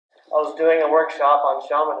I was doing a workshop on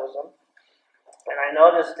shamanism, and I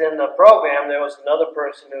noticed in the program there was another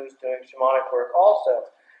person who was doing shamanic work also.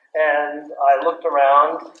 And I looked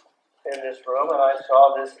around in this room, and I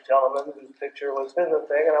saw this gentleman whose picture was in the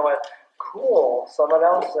thing, and I went, cool, someone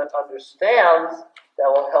else that understands that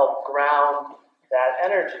will help ground that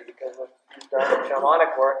energy, because if you've done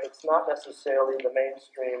shamanic work, it's not necessarily the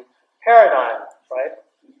mainstream paradigm, right?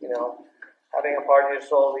 You know, having a part of your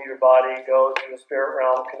soul leave your body, go to the spirit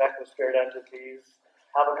realm, connect with spirit entities,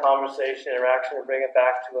 have a conversation, interaction, and bring it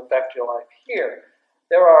back to affect your life here.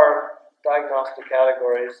 There are diagnostic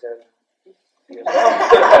categories and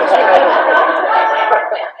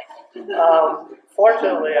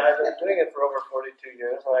fortunately, I've been doing it for over 42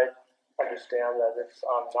 years, and I understand that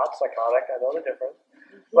I'm not psychotic. I know the difference.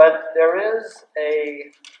 But there is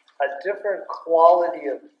a different quality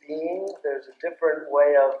of being. There's a different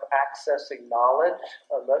way of accessing knowledge,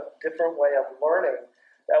 a different way of learning,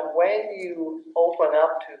 that when you open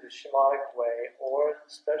up to the shamanic way, or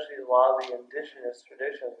especially a lot of the indigenous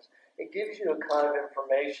traditions, it gives you a kind of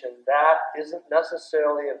information that isn't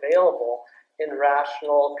necessarily available in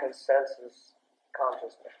rational consensus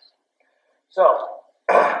consciousness. So,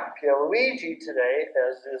 Pier Luigi today,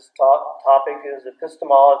 as his topic is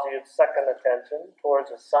epistemology of second attention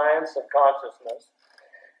towards a science of consciousness.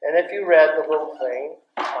 And if you read the little thing,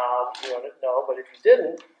 you wouldn't know, but if you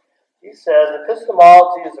didn't, he says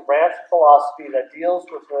epistemology is a branch of philosophy that deals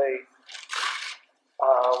with the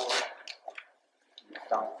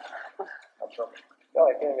no,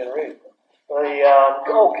 I can't even read.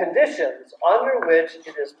 The conditions under which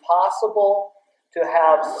it is possible to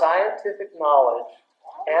have scientific knowledge,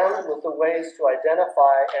 and with the ways to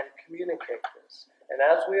identify and communicate this. And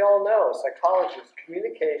as we all know, psychologists,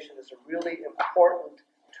 communication is a really important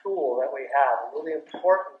tool that we have, a really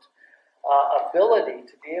important ability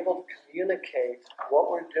to be able to communicate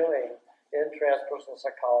what we're doing in transpersonal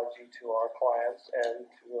psychology to our clients and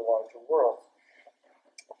to the larger world.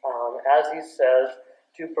 As he says,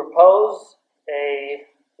 to propose a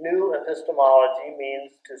new epistemology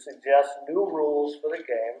means to suggest new rules for the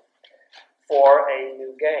game, for a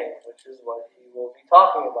new game, which is what he will be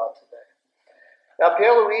talking about today. Now,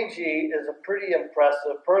 Pier Luigi is a pretty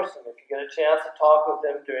impressive person. If you get a chance to talk with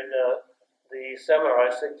him during the seminar, I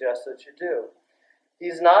suggest that you do.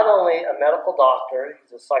 He's not only a medical doctor,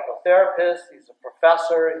 he's a psychotherapist, he's a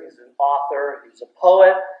professor, he's an author, he's a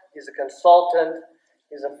poet, he's a consultant,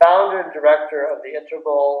 he's a founder and director of the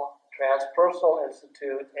Integral Transpersonal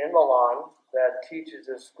Institute in Milan that teaches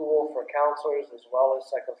a school for counselors as well as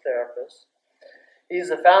psychotherapists. He's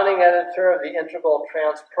the founding editor of the Integral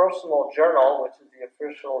Transpersonal Journal, which is the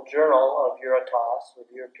official journal of EUROTAS, the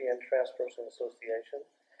European Transpersonal Association.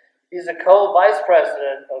 He's a co-vice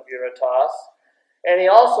president of EUROTAS, and he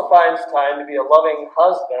also finds time to be a loving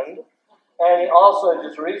husband. And he also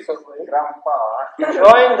just recently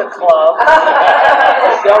joined the club.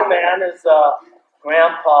 This young man is a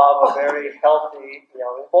grandpa of a very healthy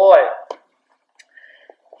young boy.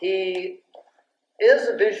 He is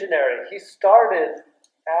a visionary. He started,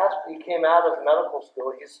 after he came out of medical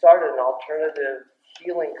school, he started an alternative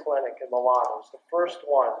healing clinic in Milan. It was the first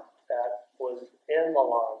one that was in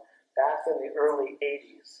Milan back in the early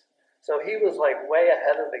 80s. So he was like way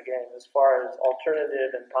ahead of the game as far as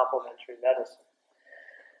alternative and complementary medicine.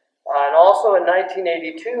 And also in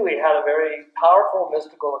 1982, he had a very powerful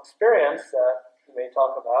mystical experience that he may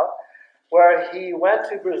talk about, where he went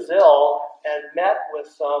to Brazil and met with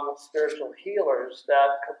some spiritual healers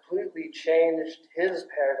that completely changed his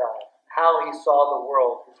paradigm, how he saw the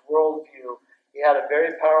world, his worldview. He had a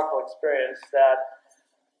very powerful experience that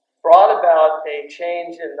brought about a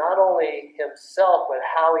change in not only himself, but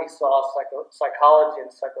how he saw psychology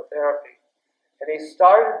and psychotherapy. And he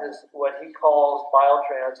started this, what he calls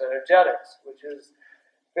Biotransenergetics, which is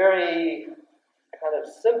very kind of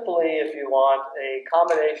simply, if you want, a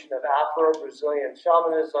combination of Afro-Brazilian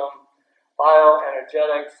shamanism,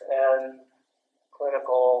 bioenergetics, and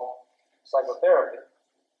clinical psychotherapy.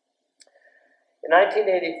 In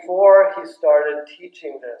 1984, he started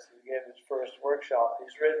teaching this. He gave his first workshop.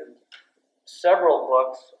 He's written several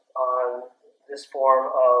books on this form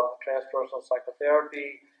of transpersonal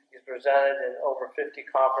psychotherapy. He's presented in over 50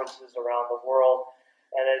 conferences around the world,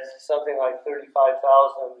 and it's something like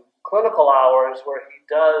 35,000 clinical hours where he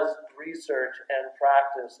does research and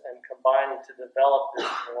practice and combining to develop this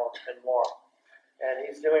more and more. And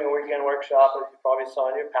he's doing a weekend workshop that you probably saw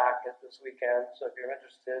in your packet this weekend, so if you're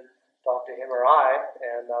interested, talk to him or I,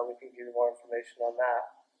 and we can give you more information on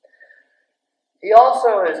that. He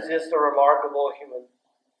also is just a remarkable human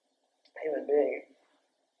being,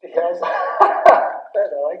 because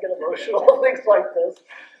I get emotional things like this.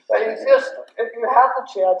 But he's just, if you have the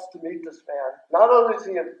chance to meet this man, not only is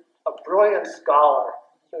he a brilliant scholar,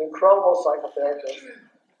 an incredible psychotherapist,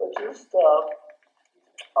 but just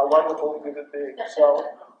a wonderful human being. So,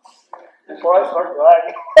 before I start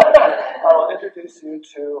bragging, I will introduce you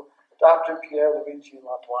to Dr. Pier Luigi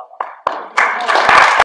Lattuada.